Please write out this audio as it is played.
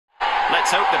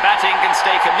Let's hope the batting can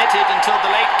stay committed until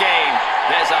the late game.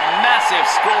 There's a massive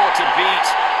score to beat.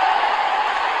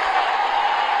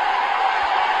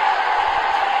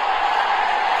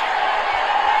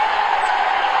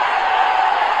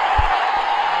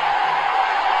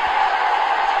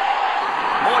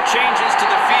 More changes to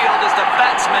the field as the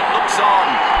batsman looks on.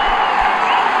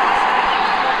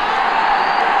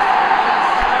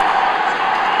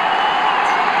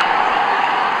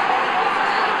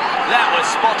 That was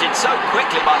spotted so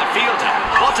quickly by the fielder.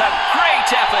 What a great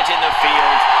effort in the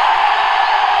field.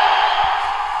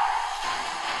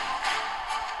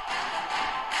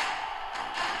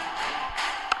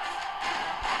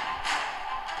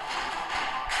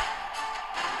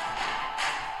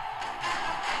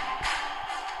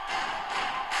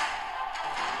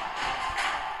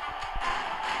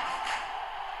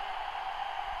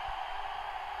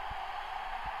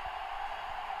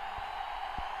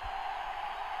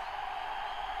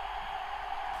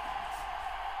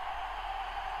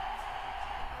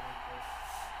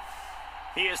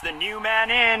 He is the new man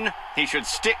in. He should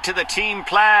stick to the team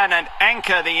plan and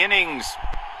anchor the innings.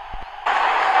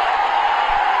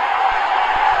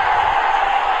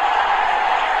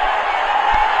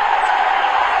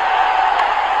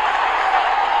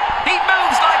 He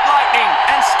moves like lightning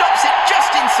and stops it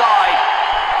just inside.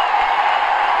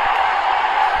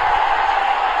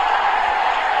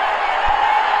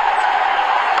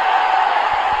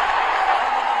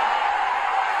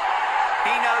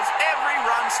 He knows every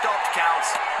run stopped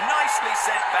counts. Nicely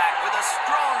sent back with a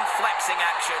strong flexing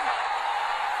action.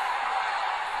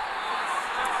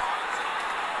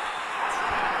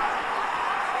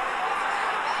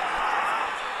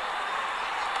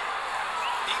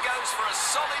 He goes for a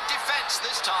solid defence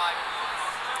this time.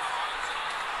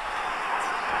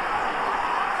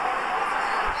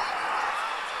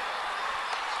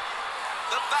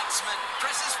 The batsman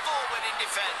presses forward in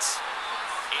defence.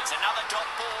 It's another dot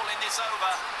ball in this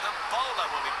over. The bowler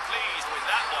will be pleased with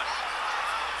that one.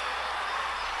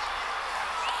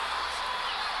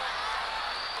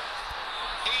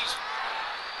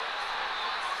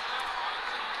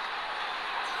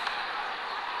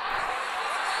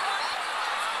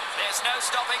 There's no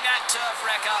stopping that turf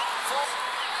wrecker.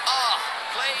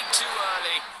 Played too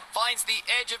early. Finds the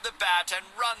edge of the bat and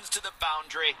runs to the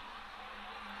boundary.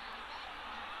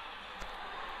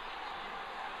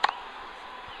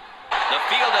 The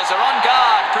fielders are on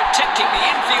guard, protecting the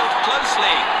infield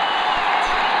closely.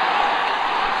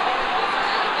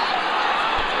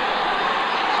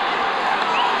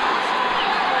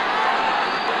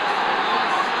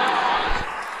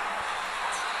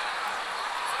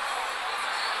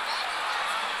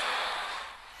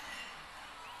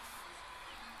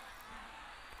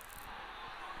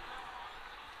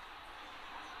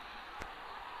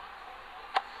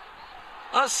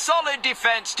 A solid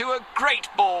defence to a great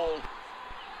ball.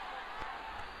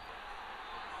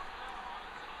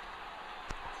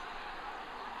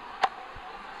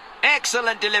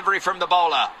 Excellent delivery from the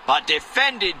bowler, but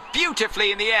defended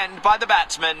beautifully in the end by the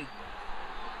batsman.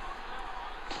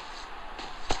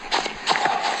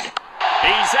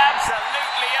 He's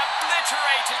absolutely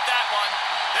obliterated that one.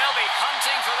 They'll be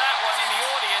hunting for that one in the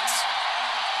audience.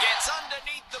 Gets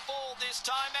underneath the ball this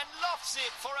time and lofts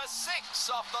it for a 6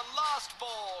 off the last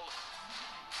ball.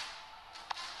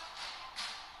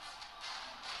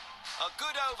 A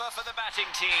good over for the batting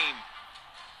team.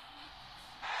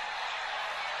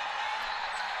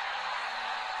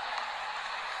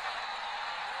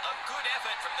 A good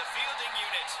effort from the fielding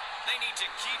unit. They need to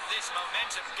keep this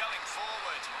momentum going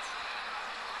forward.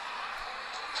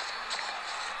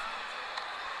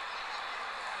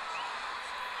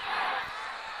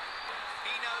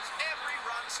 He knows every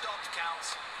run stopped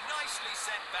counts. Nicely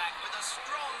sent back with a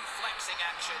strong flexing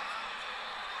action.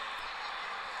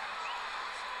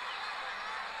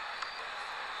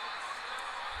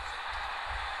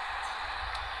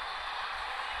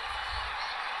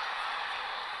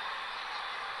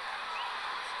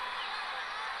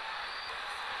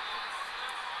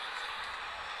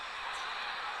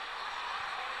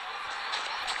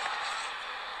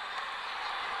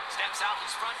 Steps out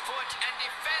his front foot and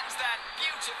defends that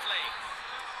beautifully.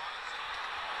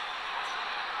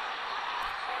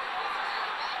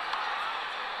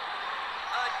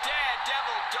 A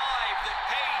daredevil dive that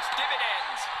pays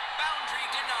dividends. Boundary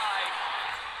denied.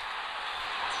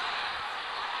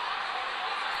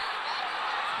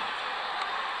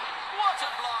 What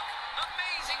a block!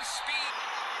 Amazing speed.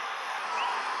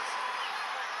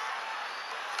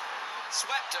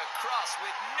 Swept across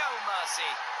with no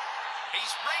mercy.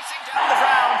 He's racing down the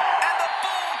ground, and the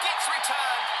ball gets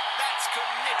returned. That's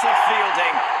committed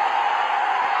fielding.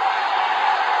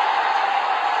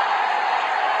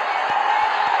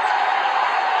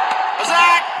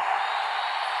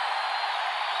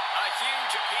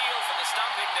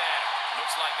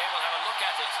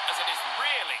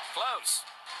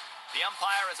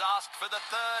 has asked for the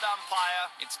third umpire.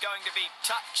 It's going to be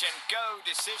touch and go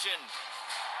decision.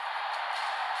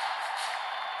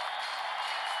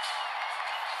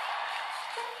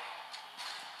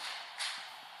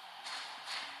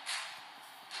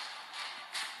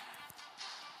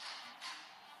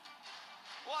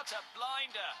 What a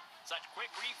blinder. Such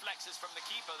quick reflexes from the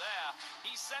keeper there.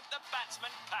 He sent the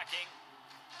batsman packing.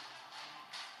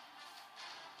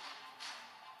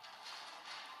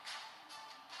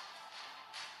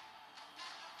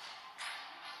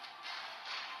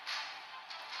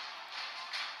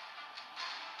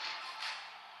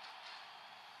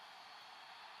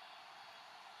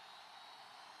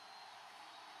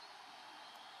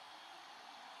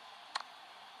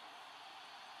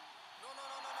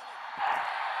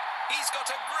 He's got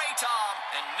a great arm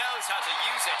and knows how to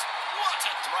use it. What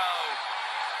a throw!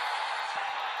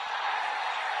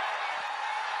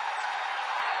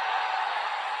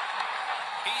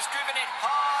 He's driven it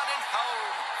hard and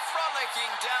home,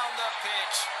 frolicking down the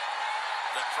pitch.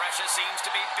 The pressure seems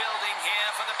to be building here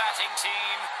for the batting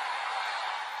team.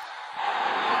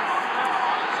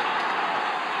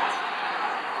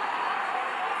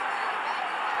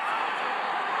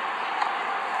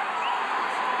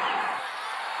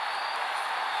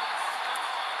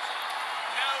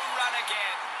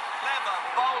 Clever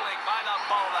bowling by the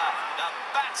bowler. The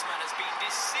batsman has been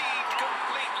deceived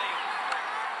completely.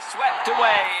 Swept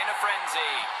away in a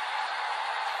frenzy.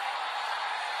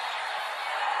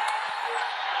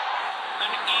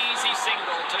 An easy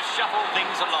single to shuffle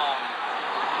things along.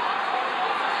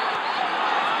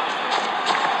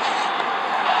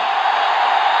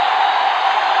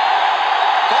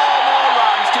 Four more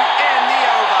runs to end the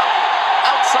over.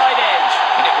 Outside edge,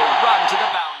 and it will run to the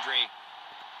boundary.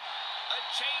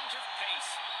 Change of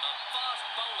pace. A fast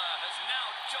bowler has now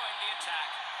joined the attack.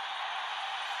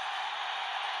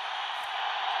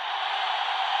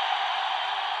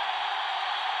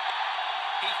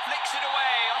 He flicks it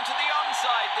away onto the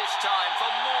onside this time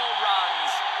for more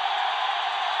runs.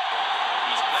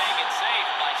 He's playing it safe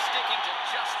by sticking to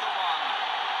just the one.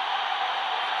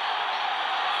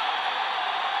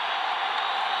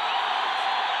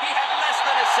 He had less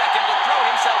than a second to throw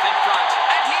himself in front,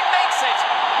 and he makes it.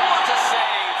 What a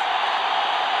save!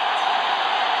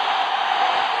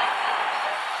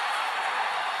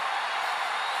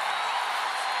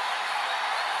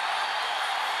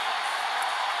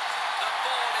 The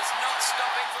ball is not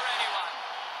stopping for anyone.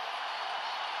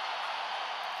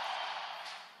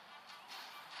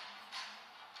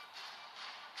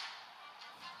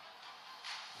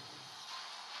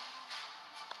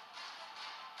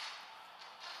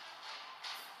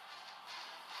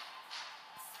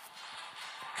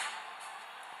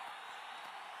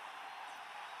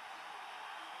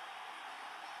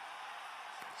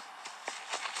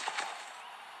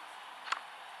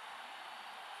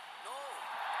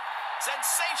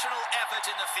 Sensational effort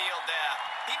in the field there.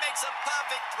 He makes a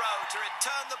perfect throw to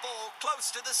return the ball close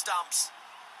to the stumps.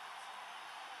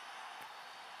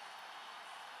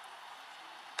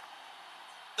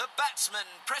 The batsman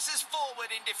presses forward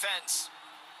in defence.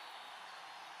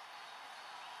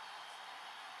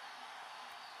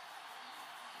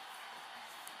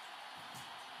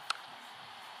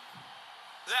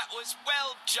 That was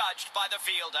well judged by the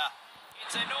fielder.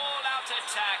 It's an all-out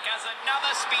attack as another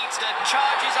speedster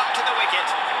charges up to the wicket.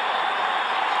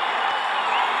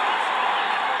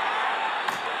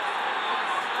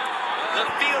 The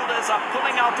fielders are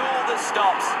pulling out all the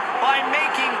stops by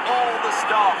making all the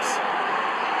stops.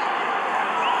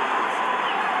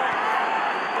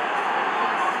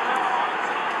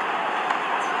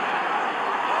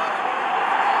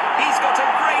 He's got a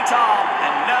great arm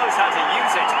and knows how to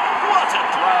use it. What a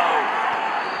throw!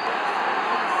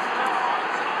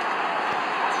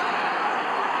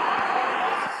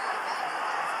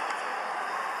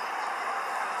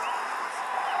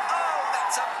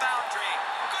 It's a boundary.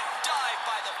 Good dive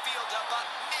by the fielder, but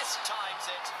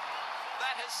mistimes it.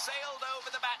 That has sailed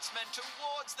over the batsman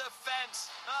towards the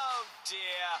fence. Oh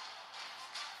dear.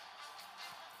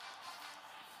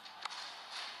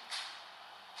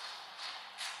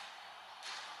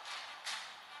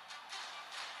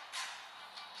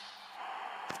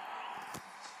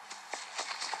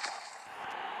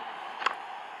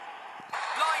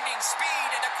 Blinding speed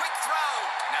and a quick throw.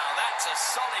 Now that's a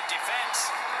solid defence.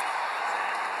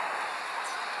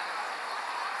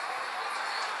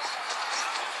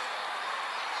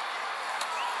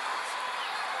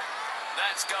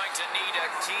 That's going to need a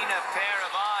keener pair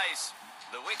of eyes.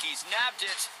 The wickies nabbed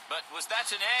it, but was that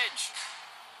an edge?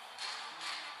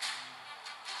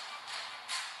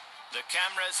 The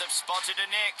cameras have spotted a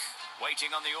nick.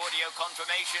 Waiting on the audio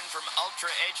confirmation from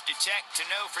Ultra Edge Detect to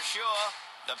know for sure.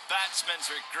 The batsman's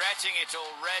regretting it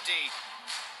already.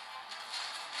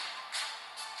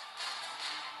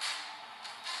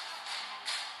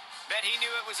 Bet he knew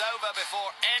it was over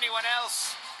before anyone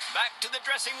else. Back to the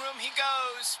dressing room he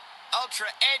goes.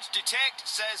 Ultra Edge Detect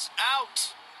says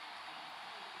out.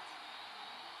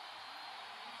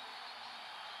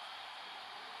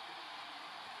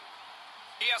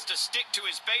 He has to stick to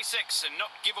his basics and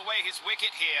not give away his wicket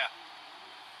here.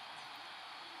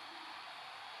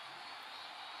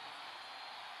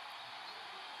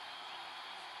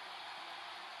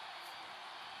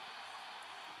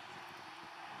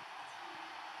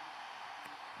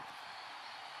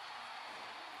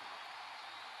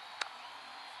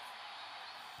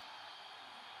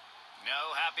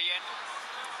 No happy end.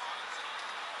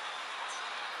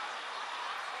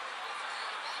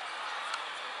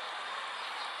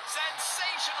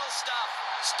 Sensational stuff.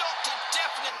 Stopped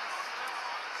indefinitely.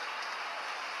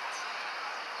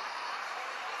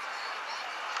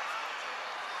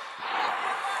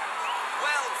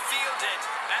 Well fielded,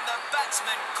 and the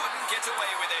batsman couldn't get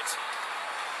away with it.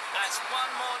 That's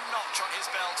one more notch on his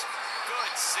belt.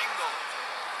 Good single.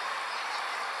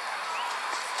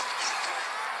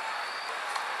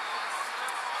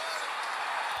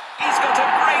 He's got a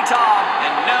great arm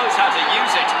and knows how to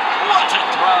use it. What a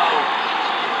throw!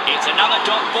 It's another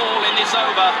dot ball in this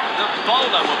over. The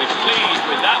bowler will be pleased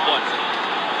with that one.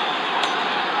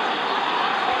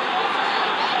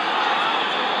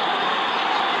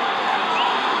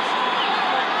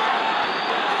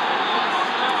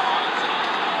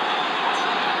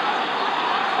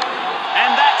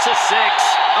 And that's a six.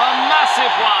 A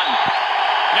massive one.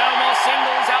 No more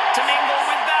singles out to mingle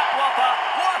with that whopper.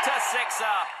 What a sixer.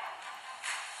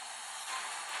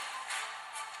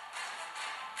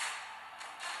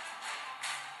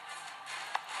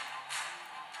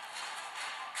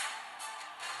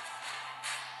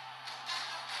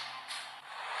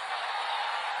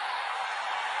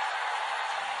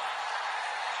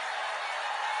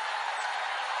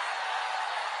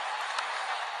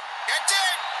 It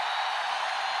did!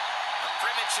 A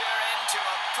premature end to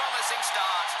a promising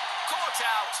start. Caught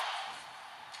out.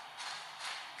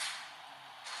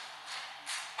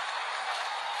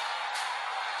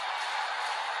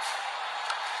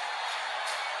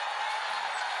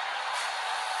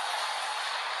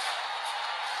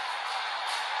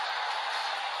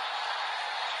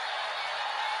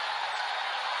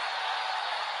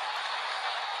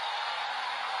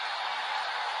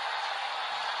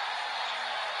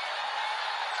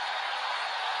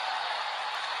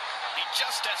 He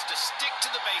just has to stick to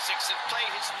the basics and play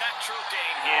his natural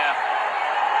game here.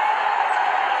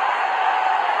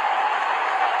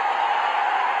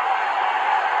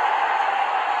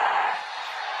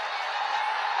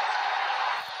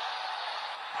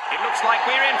 It looks like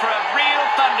we're in for a real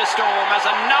thunderstorm as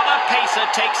another pacer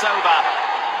takes over.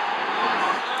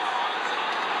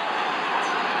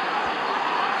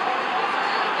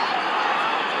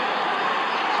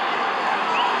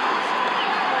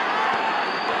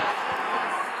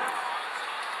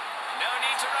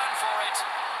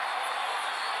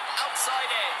 Outside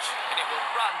edge, and it will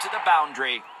run to the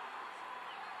boundary.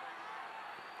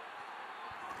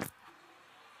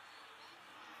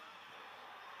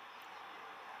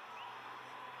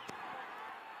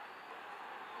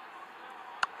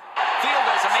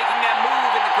 Fielders are making their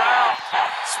move in the ground.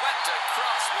 Swept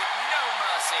across with no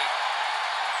mercy.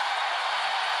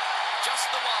 Just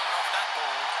the one off that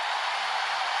ball.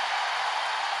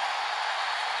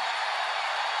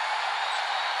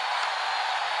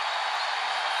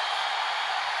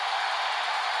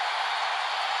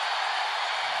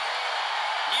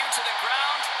 New to the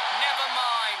ground, never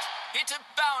mind. Hit a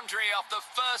boundary off the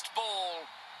first ball.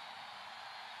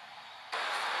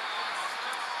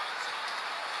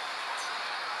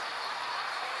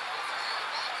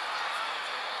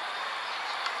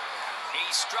 He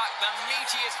struck the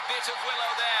meatiest bit of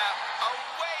willow there. A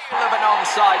whale of an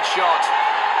onside shot.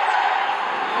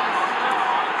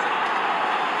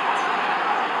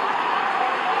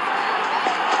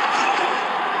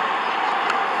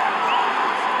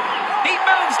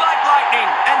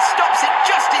 And stops it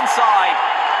just inside.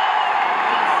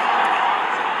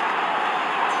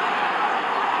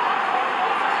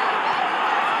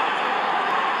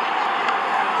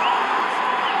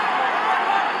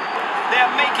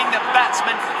 They're making the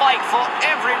batsmen fight for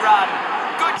every run.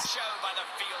 Good show by the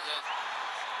fielders.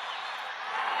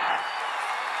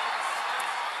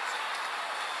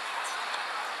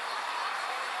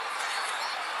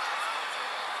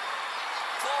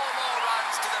 Four more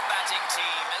runs to the batting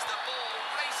team as the ball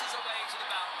races away to the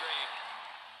boundary.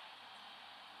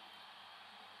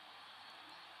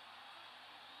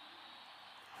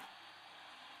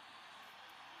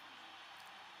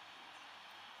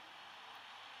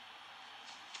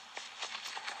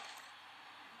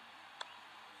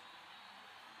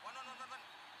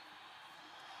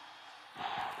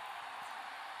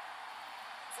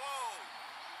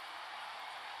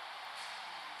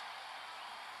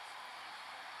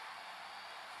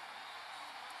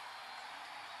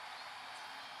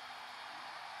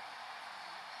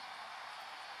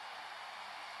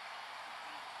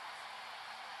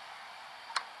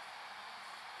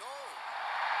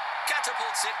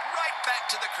 catapults it right back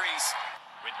to the crease.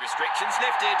 With restrictions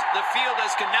lifted, the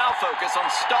fielders can now focus on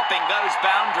stopping those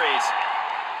boundaries.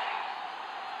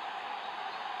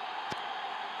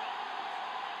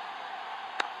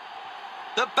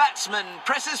 The batsman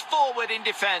presses forward in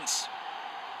defence.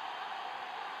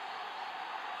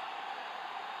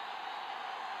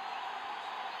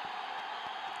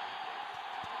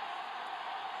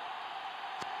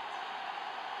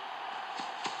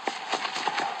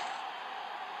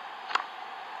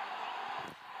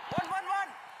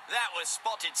 That was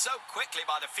spotted so quickly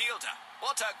by the fielder.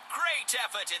 What a great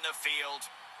effort in the field.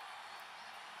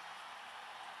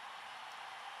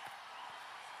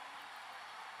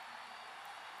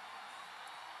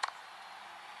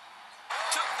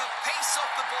 Took the pace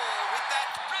off the ball with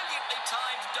that brilliantly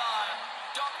timed dive.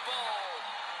 Dot ball.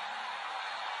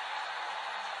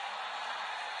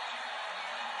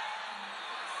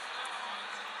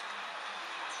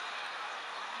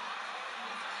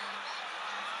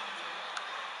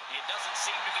 It doesn't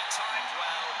seem to be timed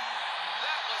well.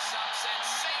 That was some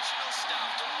sensational stuff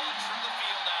to watch from the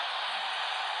fielder.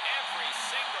 Every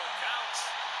single counts.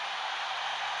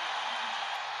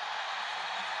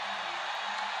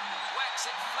 Whacks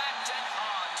it flat and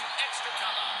hard to extra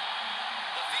cover.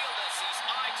 The fielder sees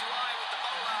eye to eye with the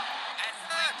bowler and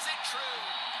thinks it true.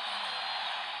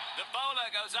 The bowler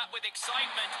goes up with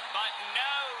excitement, but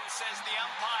no, says the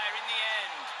umpire in the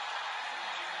end.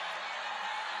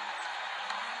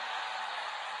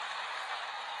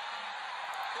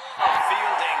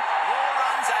 Fielding, more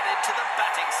runs added to the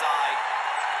batting side.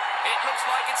 It looks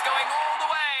like it's going all the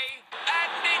way,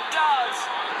 and it does.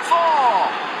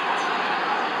 4.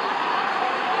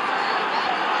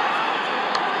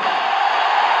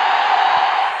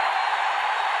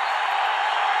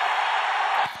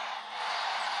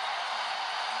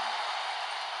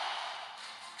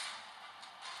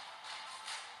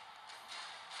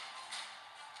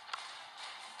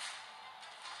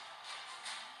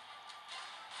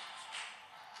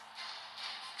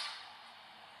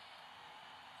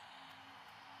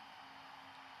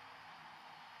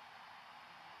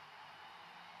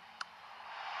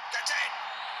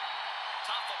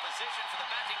 Tough opposition for the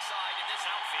batting side in this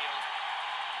outfield.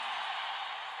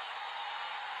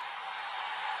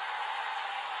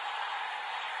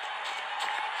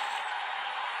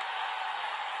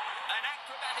 An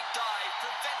acrobatic dive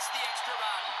prevents the extra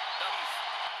run.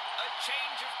 A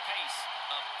change of pace.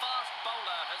 A fast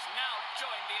bowler has now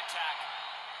joined the attack.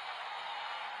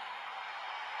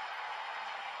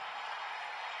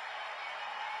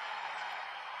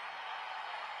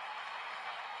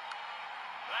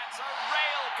 That's a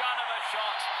rail gun of a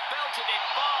shot. Belted it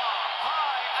far,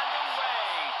 high and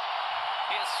away.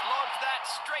 He has slogged that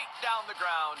straight down the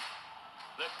ground.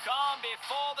 The calm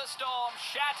before the storm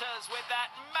shatters with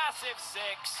that massive 6.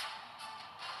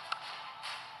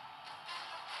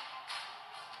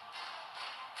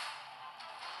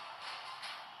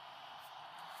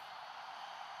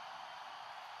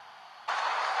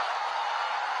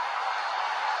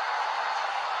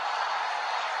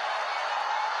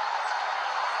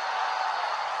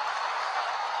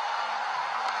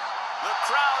 The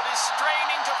crowd is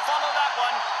straining to follow that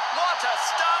one. What a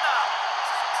stunner!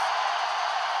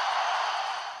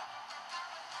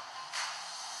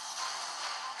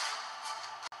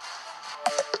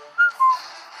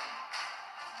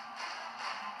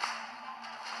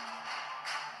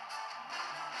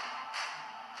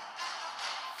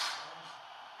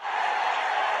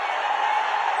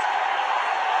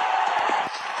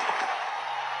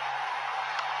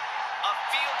 A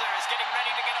fielder is getting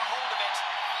ready to get a hold of it.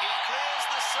 He clears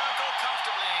the circle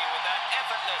comfortably with that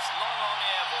effortless long-on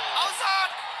air ball.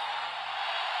 Ozark!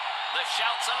 The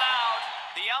shouts are loud.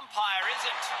 The umpire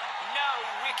isn't. No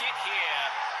wicket here.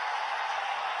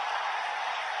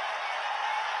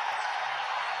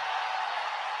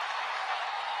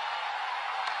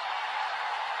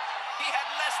 He had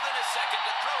less than a second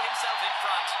to throw himself in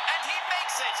front, and he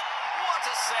makes it. What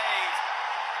a save!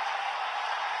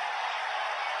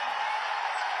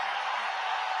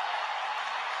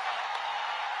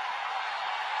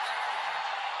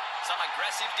 Some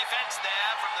aggressive defence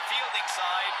there from the fielding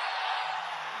side.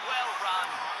 Well run.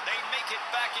 They make it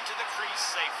back into the crease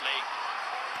safely.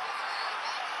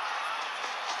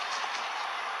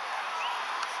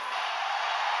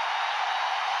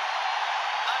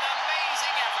 An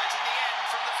amazing effort in the end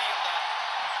from the fielder.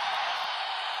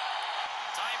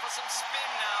 Time for some spin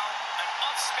now. An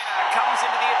off spinner comes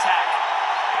into the attack.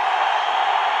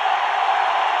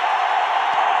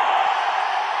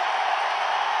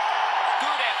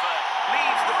 Good effort.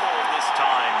 Leaves the ball this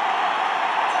time.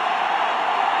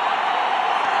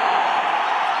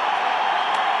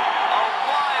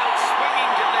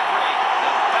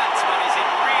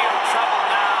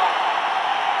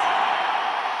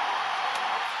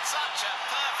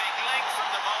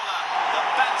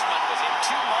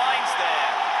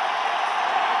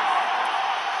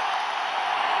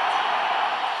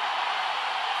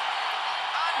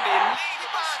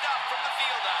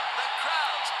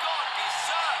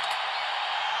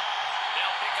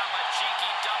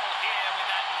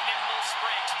 final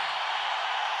sprint.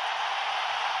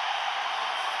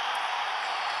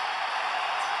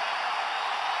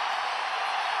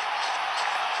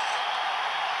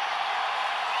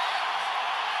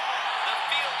 The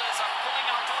fielders are pulling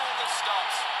out all the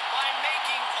stops by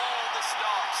making all the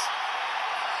stops.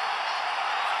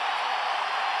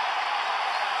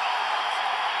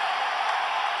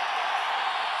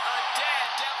 A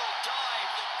daredevil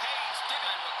dive that pays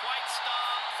Dibben were quite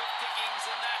starved for pickings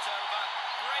in that over.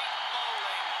 Great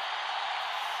bowling.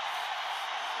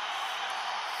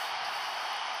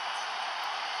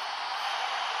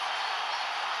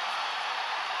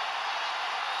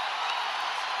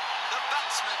 The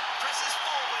batsman presses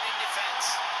forward in defence.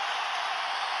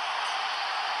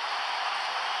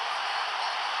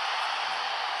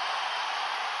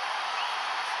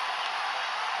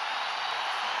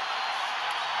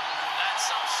 That's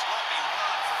some sloppy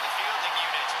work from the fielding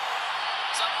unit.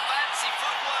 Some fancy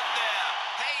footwork there.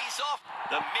 Hayes off.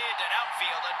 The mid and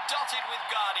outfield are dotted with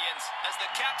guardians as the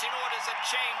captain orders a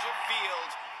change of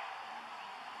field.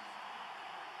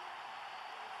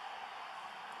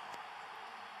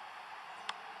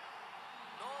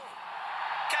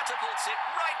 Catapults it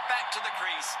right back to the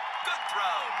crease. Good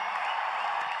throw.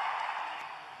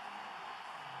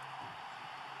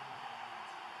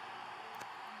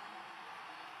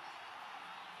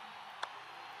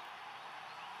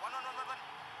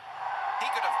 He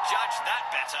could have judged that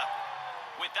better.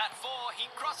 With that four, he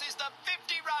crosses the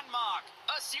 50-run mark.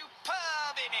 A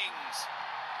superb innings.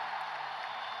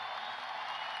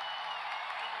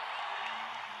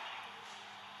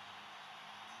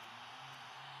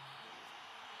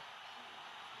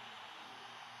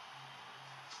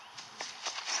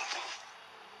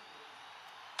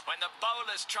 When the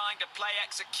bowler's trying to play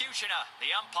executioner, the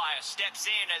umpire steps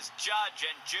in as judge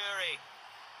and jury.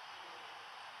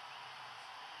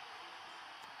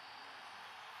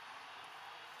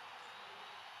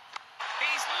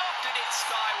 He's lofted it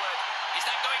skyward. Is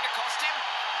that going to cost him?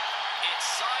 It's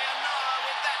sayonara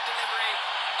with that delivery.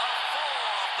 A four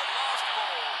off the last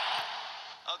ball.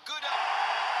 A good...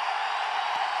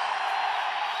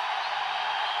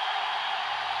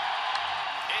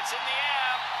 It's in the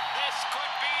air. This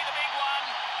could be the big one.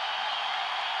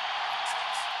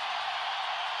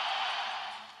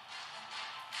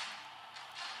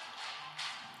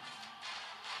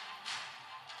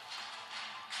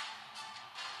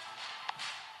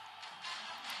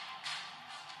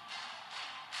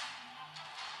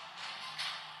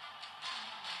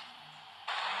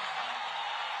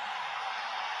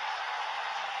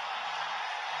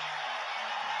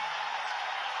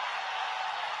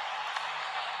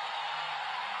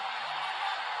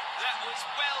 That was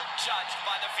well judged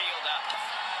by the fielder.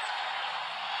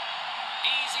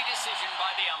 Easy decision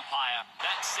by the umpire.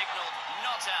 That signalled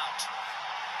not out.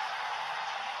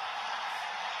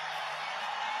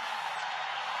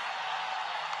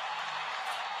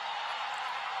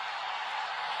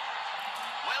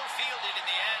 Well fielded in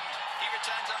the end. He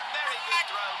returns a very good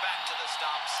throw back to the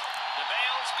stumps. The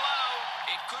bails glow.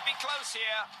 It could be close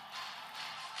here.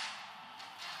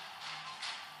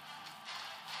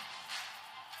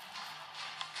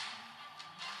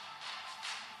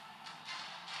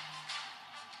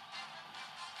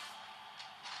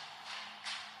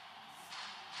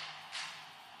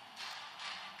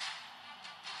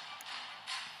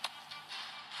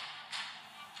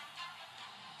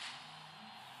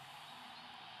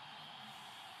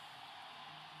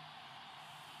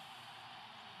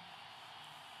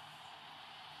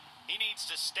 He needs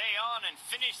to stay on and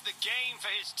finish the game for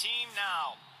his team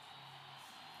now.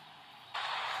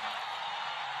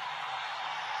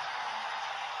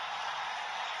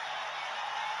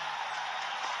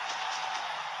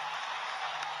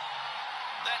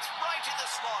 That's right in the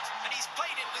slot, and he's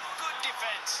played it with good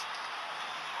defence.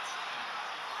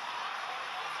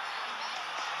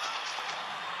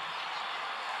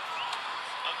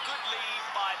 A good lead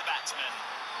by the batsman.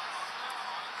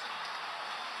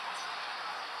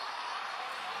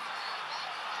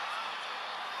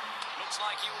 Looks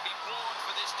like he will be warned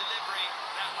for this delivery.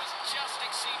 That was just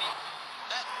exceeding.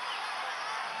 That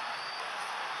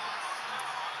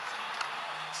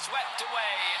swept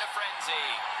away in a frenzy.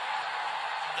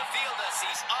 The fielder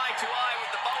sees eye to eye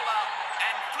with the bowler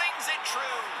and flings it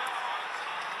true.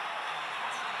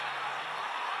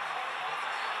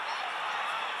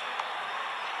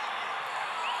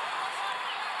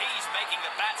 He's making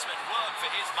the batsman work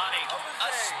for his money. A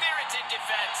spirited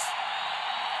defence.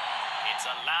 It's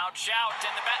a loud shout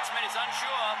and the batsman is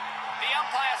unsure. The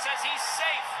umpire says he's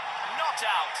safe, not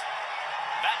out.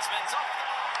 Batsman's off.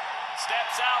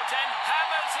 Steps out and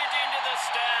hammers it into the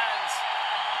stands.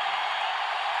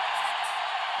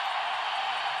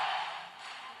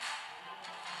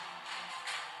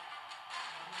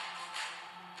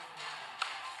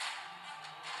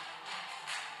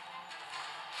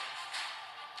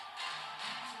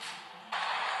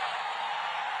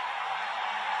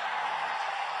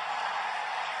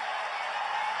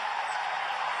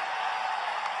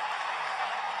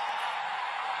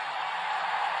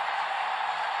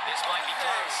 This might be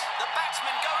close. The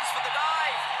batsman goes for the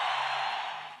dive.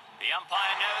 The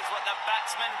umpire knows what the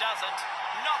batsman doesn't.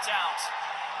 Not out.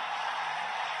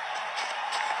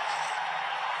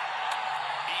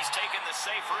 He's taken the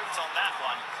safe route on that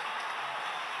one.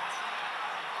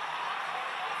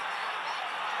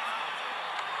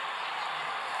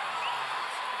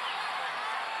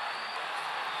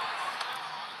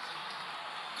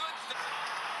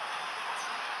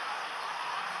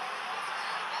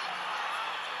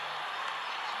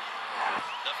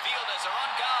 The fielders are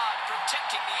on guard,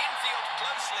 protecting the infield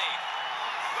closely.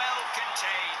 Well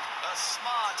contained. A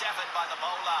smart effort by the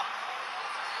bowler.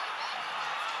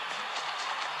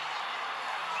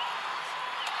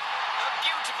 A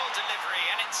beautiful delivery,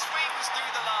 and it swings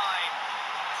through the line.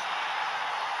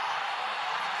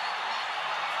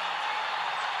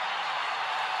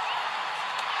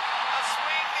 A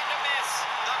swing and a miss.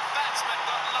 The batsman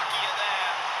got luckier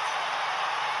there.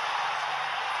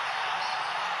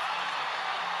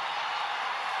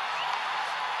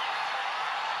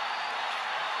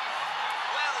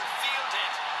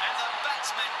 And the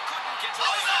batsman couldn't get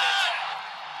away with it.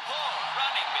 Poor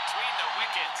running between the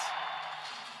wickets.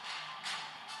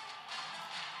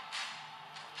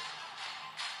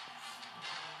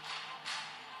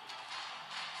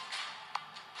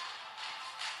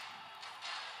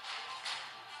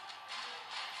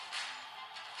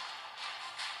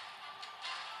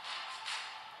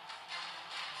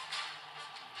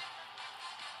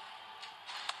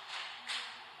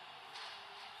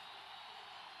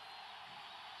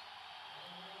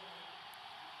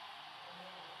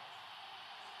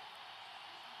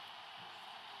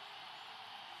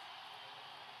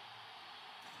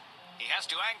 He has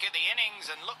to anchor the innings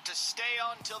and look to stay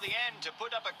on till the end to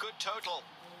put up a good total.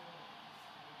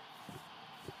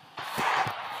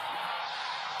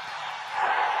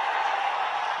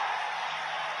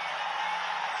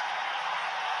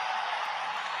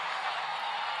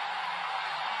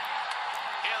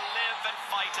 He'll live and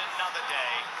fight another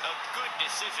day. A good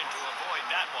decision to avoid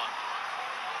that one.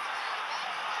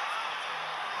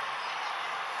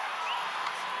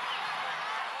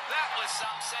 That was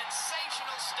some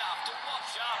sensational stuff to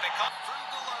watch. Become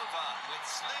frugal over with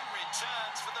slim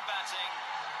returns for the batting.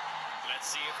 Let's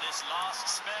see if this last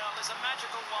spell is a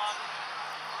magical one.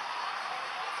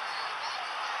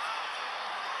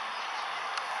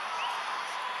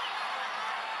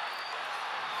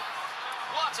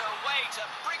 What a way to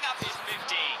bring up his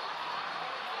 50.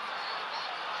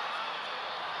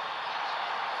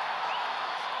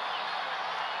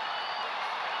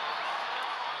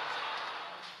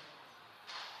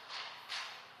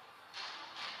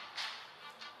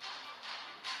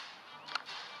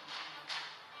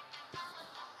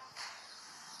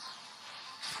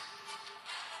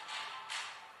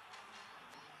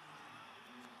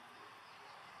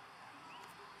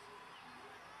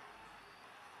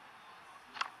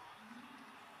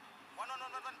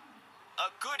 A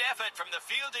good effort from the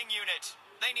fielding unit.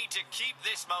 They need to keep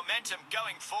this momentum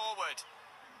going forward.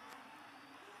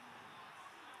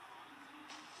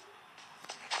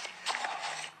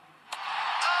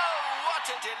 Oh, what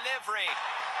a delivery.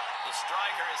 The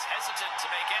striker is hesitant to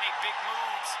make any big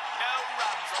moves. No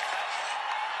runs on that.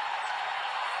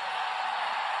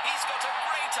 He's got a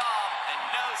great arm and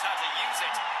knows how to use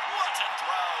it. What a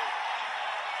throw.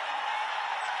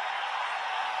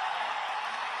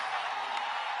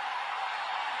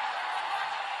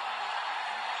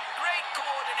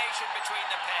 Coordination between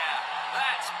the pair.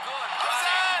 That's good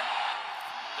running.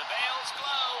 The bails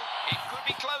glow. It could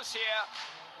be close here.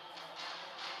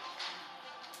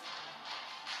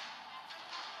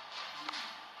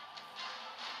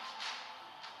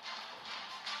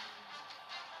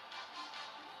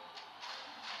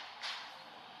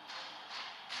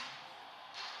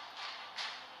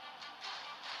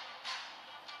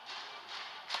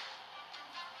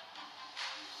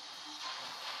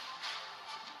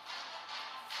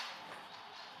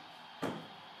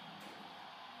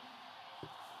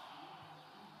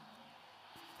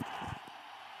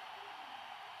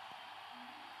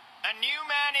 A new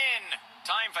man in.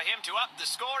 Time for him to up the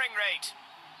scoring rate.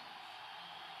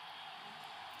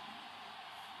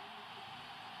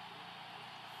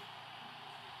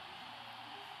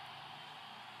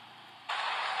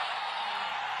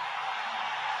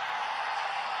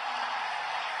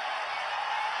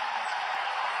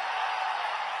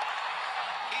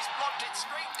 He's blocked it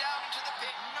straight down into the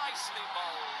pit. Nicely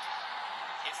bowled.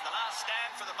 It's the last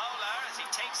stand for the bowler as he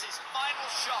takes his final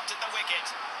shot at the wicket.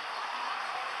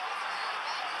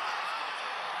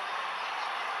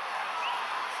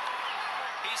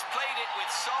 He's played it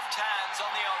with soft hands on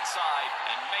the onside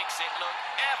and makes it look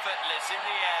effortless in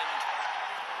the end.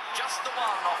 Just the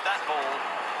one off that ball.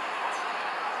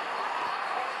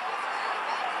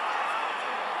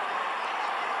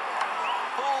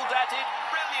 Pulled at it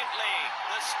brilliantly.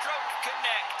 The stroke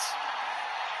connects.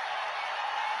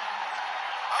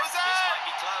 This might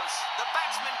be close. The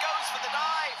batsman goes for the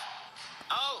dive.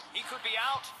 Oh, he could be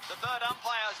out. The third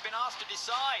umpire has been asked to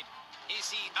decide.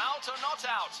 Is he out or not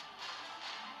out?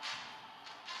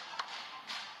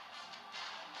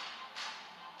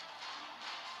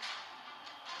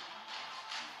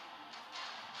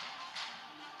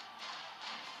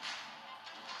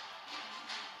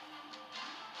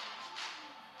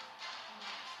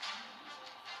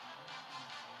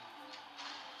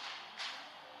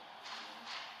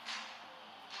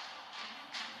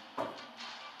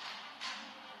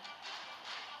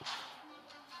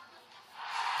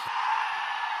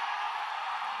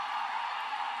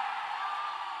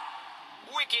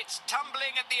 Wickets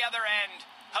tumbling at the other end.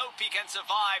 Hope he can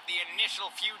survive the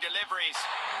initial few deliveries.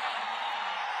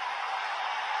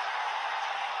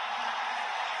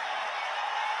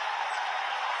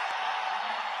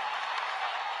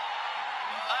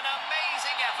 An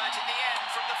amazing effort in the end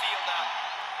from the fielder.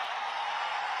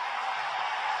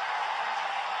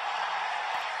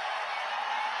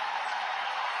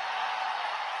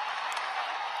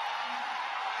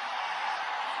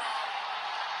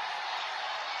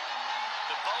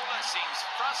 The bowler seems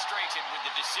frustrated with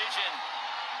the decision.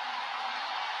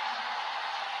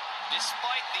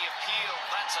 Despite the appeal,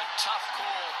 that's a tough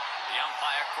call. The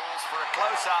umpire calls for a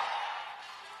close-up.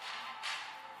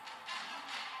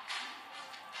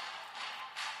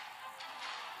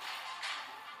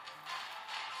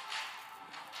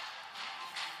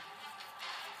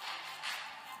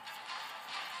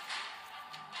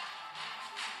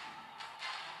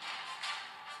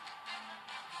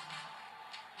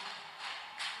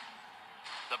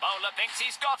 The bowler thinks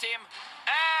he's got him,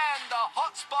 and the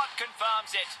hot spot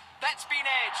confirms it. That's been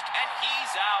edged, and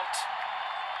he's out.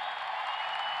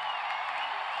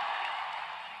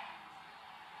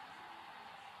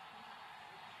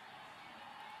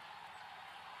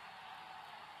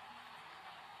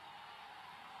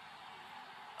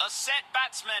 A set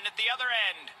batsman at the other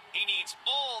end. He needs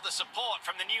all the support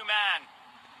from the new man.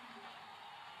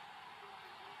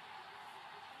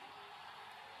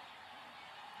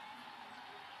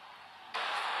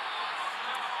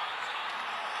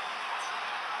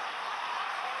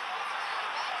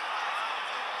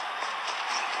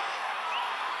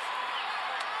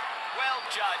 Well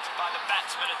judged by the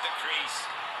batsman at the crease.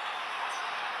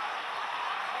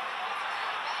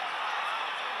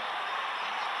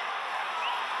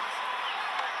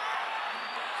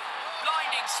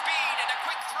 Blinding speed and a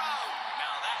quick throw.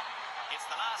 Now that is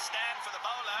the last stand for the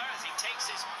bowler as he takes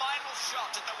his final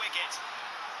shot at the wicket.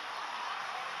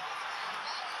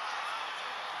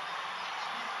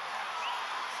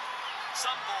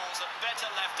 Some balls are better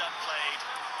left unplayed.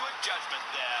 Good judgment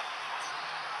there.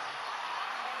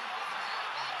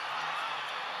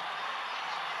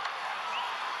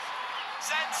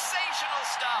 Sensational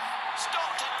stuff.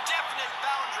 Stopped a definite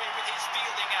boundary with his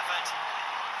fielding effort.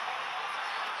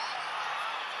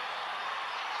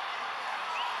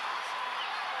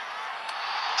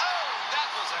 Oh, that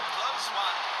was a close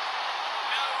one.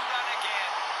 No run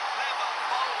again. Clever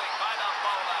bowling by the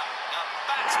bowler. The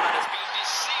batsman has been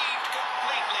deceived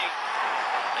completely.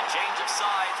 A change of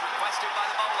sides requested by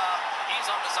the bowler. He's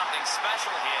onto something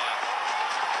special here.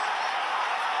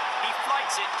 He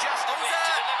flights it just a bit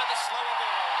to deliver the slower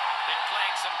ball. Been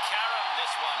playing some carom,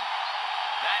 this one.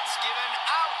 That's given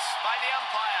out by the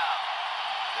umpire.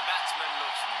 The batsman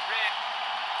looks red.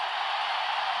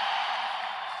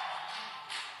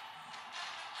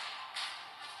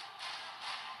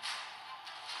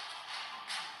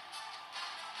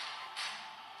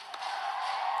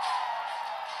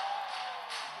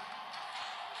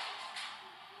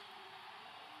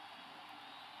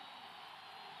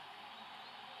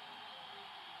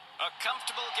 A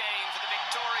comfortable game for the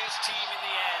victorious team in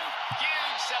the end.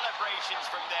 Huge celebrations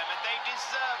from them, and they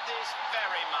deserve this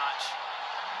very much.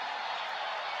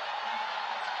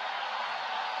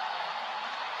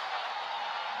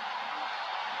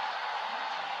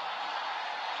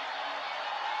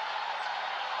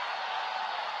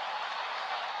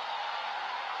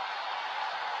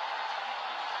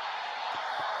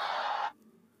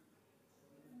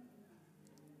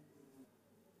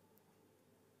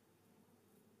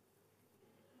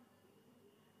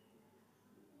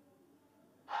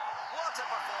 What a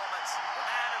performance. The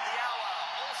man of the hour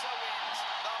also wins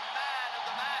the man of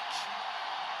the match.